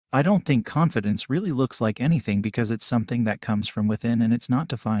I don't think confidence really looks like anything because it's something that comes from within and it's not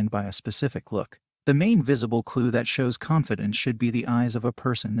defined by a specific look. The main visible clue that shows confidence should be the eyes of a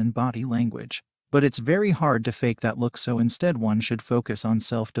person and body language. But it's very hard to fake that look, so instead one should focus on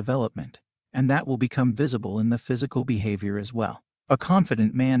self-development. And that will become visible in the physical behavior as well. A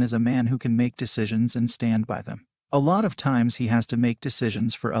confident man is a man who can make decisions and stand by them. A lot of times he has to make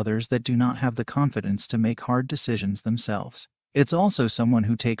decisions for others that do not have the confidence to make hard decisions themselves. It's also someone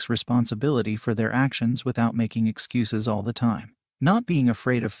who takes responsibility for their actions without making excuses all the time. Not being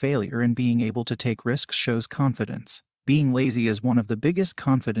afraid of failure and being able to take risks shows confidence. Being lazy is one of the biggest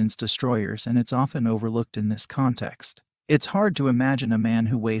confidence destroyers, and it's often overlooked in this context. It's hard to imagine a man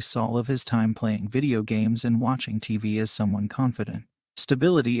who wastes all of his time playing video games and watching TV as someone confident.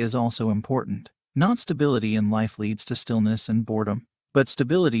 Stability is also important. Not stability in life leads to stillness and boredom, but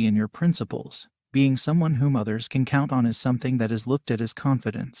stability in your principles. Being someone whom others can count on is something that is looked at as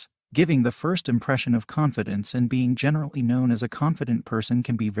confidence. Giving the first impression of confidence and being generally known as a confident person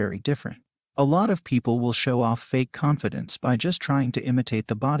can be very different. A lot of people will show off fake confidence by just trying to imitate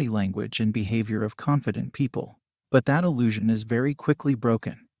the body language and behavior of confident people. But that illusion is very quickly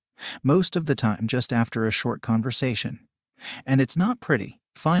broken. Most of the time just after a short conversation. And it's not pretty.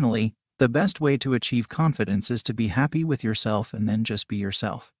 Finally, the best way to achieve confidence is to be happy with yourself and then just be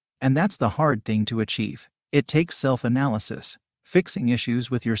yourself. And that's the hard thing to achieve. It takes self-analysis, fixing issues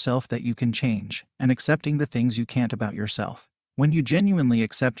with yourself that you can change, and accepting the things you can't about yourself. When you genuinely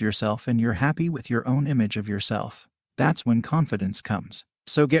accept yourself and you're happy with your own image of yourself, that's when confidence comes.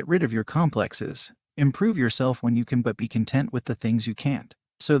 So get rid of your complexes. Improve yourself when you can, but be content with the things you can't.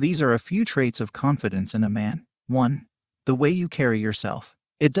 So these are a few traits of confidence in a man. 1. The way you carry yourself.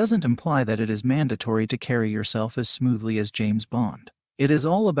 It doesn't imply that it is mandatory to carry yourself as smoothly as James Bond. It is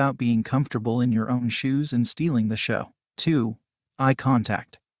all about being comfortable in your own shoes and stealing the show. 2. Eye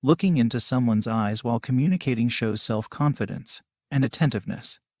contact. Looking into someone's eyes while communicating shows self-confidence and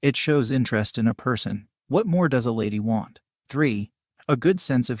attentiveness. It shows interest in a person. What more does a lady want? 3. A good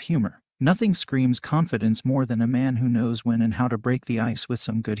sense of humor. Nothing screams confidence more than a man who knows when and how to break the ice with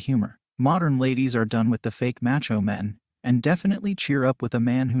some good humor. Modern ladies are done with the fake macho men and definitely cheer up with a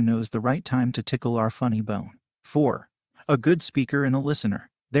man who knows the right time to tickle our funny bone. 4. A good speaker and a listener.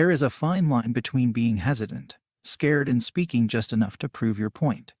 There is a fine line between being hesitant, scared, and speaking just enough to prove your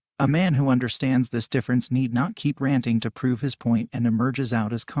point. A man who understands this difference need not keep ranting to prove his point and emerges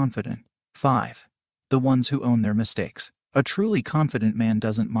out as confident. 5. The ones who own their mistakes. A truly confident man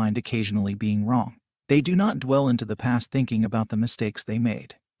doesn't mind occasionally being wrong. They do not dwell into the past thinking about the mistakes they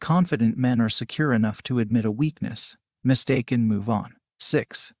made. Confident men are secure enough to admit a weakness, mistake, and move on.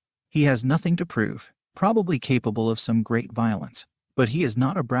 6. He has nothing to prove. Probably capable of some great violence, but he is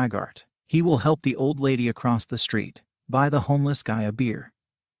not a braggart. He will help the old lady across the street, buy the homeless guy a beer,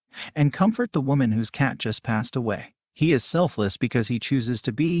 and comfort the woman whose cat just passed away. He is selfless because he chooses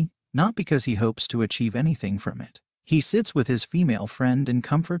to be, not because he hopes to achieve anything from it. He sits with his female friend and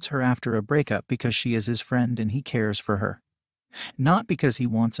comforts her after a breakup because she is his friend and he cares for her, not because he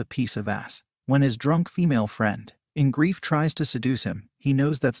wants a piece of ass. When his drunk female friend, in grief, tries to seduce him, he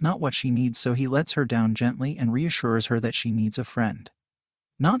knows that's not what she needs, so he lets her down gently and reassures her that she needs a friend,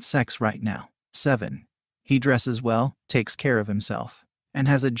 not sex right now. 7. He dresses well, takes care of himself, and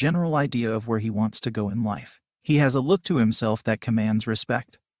has a general idea of where he wants to go in life. He has a look to himself that commands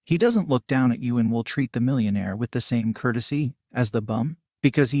respect. He doesn't look down at you and will treat the millionaire with the same courtesy as the bum,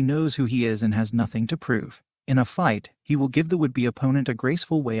 because he knows who he is and has nothing to prove. In a fight, he will give the would-be opponent a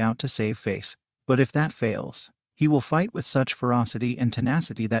graceful way out to save face, but if that fails, he will fight with such ferocity and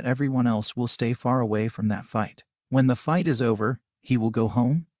tenacity that everyone else will stay far away from that fight. When the fight is over, he will go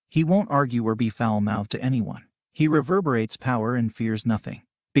home. He won't argue or be foul-mouthed to anyone. He reverberates power and fears nothing,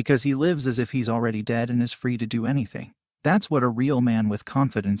 because he lives as if he's already dead and is free to do anything. That's what a real man with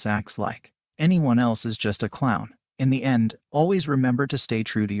confidence acts like. Anyone else is just a clown. In the end, always remember to stay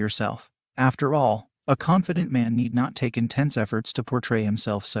true to yourself. After all, a confident man need not take intense efforts to portray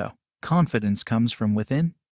himself so. Confidence comes from within,